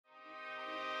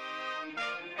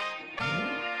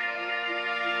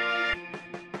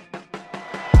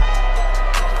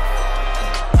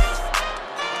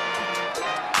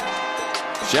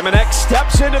Shimanek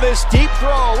steps into this deep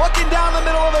throw, looking down the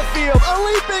middle of the field, a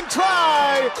leaping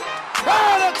try,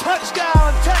 and a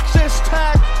touchdown, Texas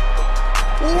Tech.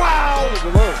 Wow!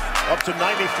 Up to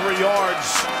 93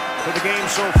 yards for the game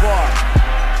so far.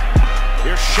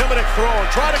 Here's Shimanek throwing,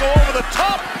 trying to go over the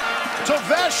top to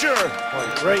Vasher.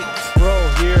 Great throw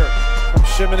here from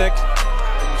Shimanek.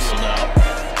 Now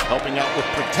helping out with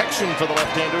protection for the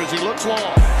left-hander as he looks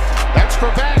long. That's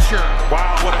for Vasher.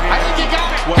 Wow, what a I think he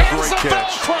got it. What a Hands great of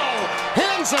catch. Velcro.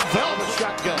 Hands of Velcro.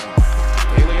 Shotgun.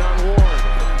 Leon Ward.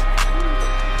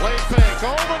 Play fake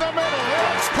over the middle.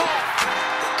 It's caught.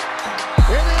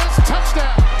 It is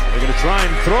touchdown. They're going to try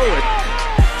and throw it.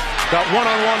 Got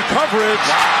one-on-one coverage.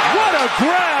 Wow. What a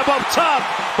grab up top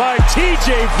by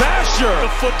TJ Vasher.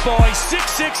 The football, he's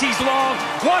 6'6", he's long.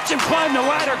 Watch him climb the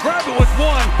ladder, grab it with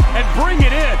one, and bring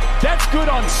it in. That's good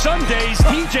on Sundays.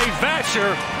 TJ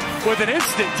Vasher with an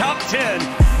instant top 10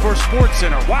 for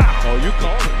SportsCenter. Wow. Oh, you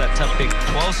called it. That tough Big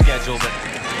 12 schedule, but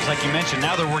like you mentioned,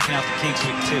 now they're working out the kinks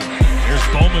week 2. Here's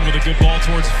Bowman with a good ball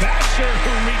towards Vasher,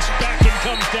 who reached back and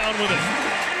comes down with it.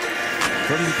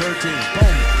 13-13.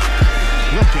 Bowman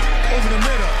looking over the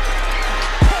middle.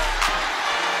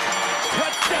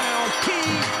 Touchdown,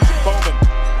 Bowman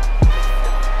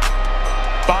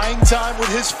buying time with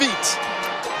his feet.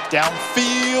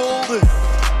 Downfield.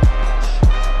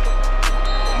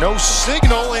 No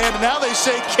signal, and now they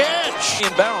say catch.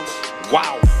 Inbounds.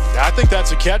 Wow. Yeah, I think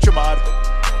that's a catch, Ahmad.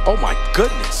 Oh my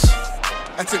goodness.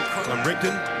 That's incredible.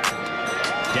 Rigdon.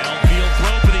 Downfield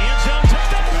throw for the end zone.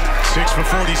 Touchdown. 6 for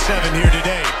 47 here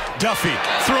today. Duffy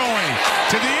throwing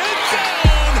to the end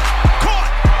zone.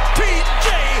 Caught. TJ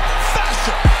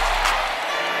Vasher.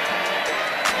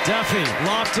 Duffy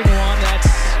lofting one. That's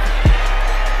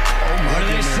what do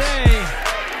they say?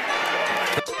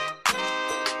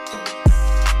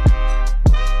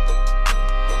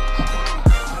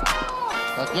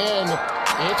 Again,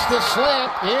 it's the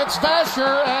slant. It's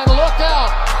Vasher, and look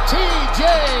out. TD.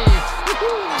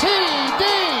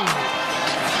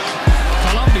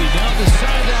 Columbia down the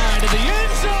sideline to the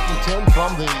end zone. 10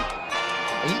 from the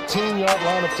 18-yard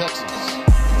line of Texas.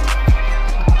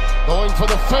 Going for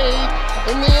the fade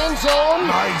in the end zone.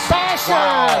 Nice. Vasher.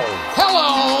 Wow.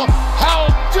 Hello. How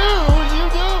do